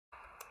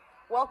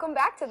Welcome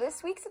back to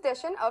this week's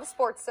edition of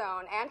Sports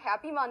Zone, and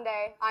happy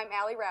Monday. I'm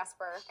Allie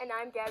Rasper. And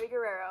I'm Gabby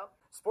Guerrero.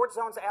 Sports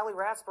Zone's Allie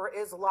Rasper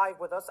is live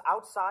with us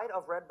outside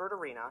of Redbird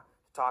Arena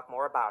to talk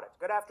more about it.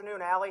 Good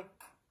afternoon, Allie.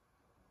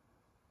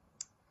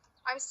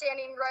 I'm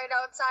standing right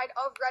outside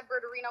of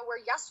Redbird Arena,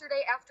 where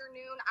yesterday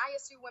afternoon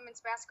ISU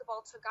women's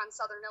basketball took on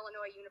Southern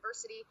Illinois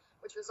University,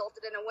 which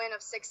resulted in a win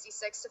of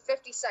 66-56.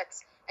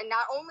 And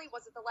not only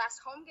was it the last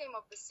home game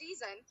of the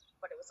season,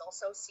 but it was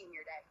also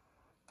senior day.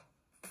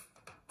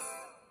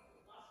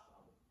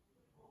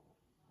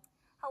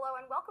 Hello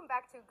and welcome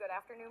back to Good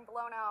Afternoon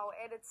Belono.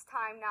 It's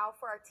time now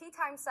for our Tea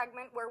Time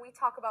segment, where we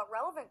talk about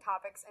relevant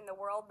topics in the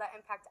world that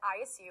impact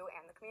ISU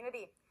and the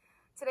community.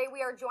 Today we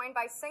are joined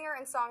by singer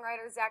and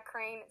songwriter Zach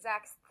Crane.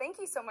 Zach,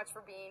 thank you so much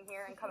for being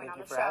here and coming on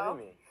the show. Thank you for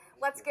having me.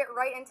 Let's get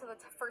right into the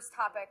first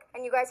topic.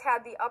 And you guys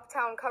had the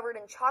Uptown Covered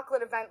in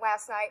Chocolate event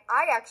last night.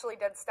 I actually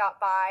did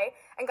stop by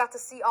and got to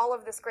see all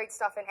of this great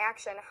stuff in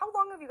action. How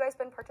long have you guys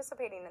been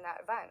participating in that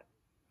event?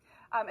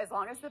 As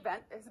long as the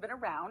event has been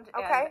around.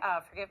 Okay.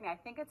 And forgive me, I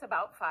think it's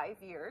about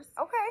 5 years.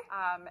 Okay.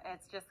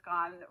 It's just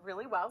gone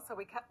really well, so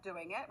we kept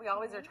doing it. We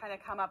always are trying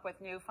to come up with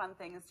new fun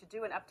things to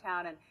do in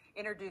Uptown and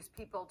introduce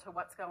people to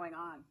what's going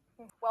on.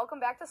 Welcome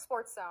back to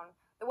Sports Zone.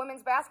 The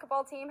women's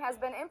basketball team has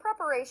been in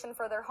preparation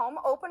for their home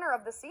opener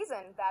of the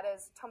season. That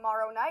is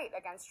tomorrow night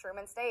against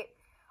Truman State.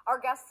 Our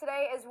guest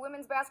today is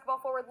women's basketball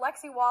forward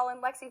Lexi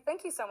Wallen. Lexi,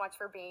 thank you so much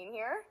for being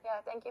here.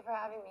 Yeah, thank you for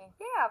having me.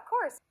 Yeah, of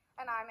course.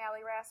 And I'm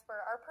Allie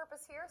Rasper. Our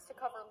purpose here is to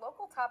cover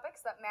local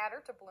topics that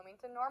matter to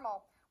Bloomington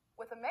Normal,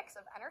 with a mix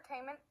of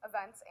entertainment,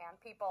 events, and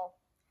people.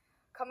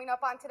 Coming up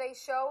on today's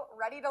show,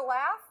 ready to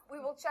laugh? We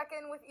will check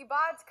in with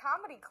Ibad's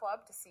Comedy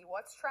Club to see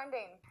what's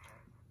trending.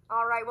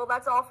 All right, well,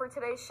 that's all for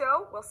today's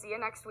show. We'll see you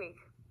next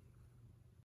week.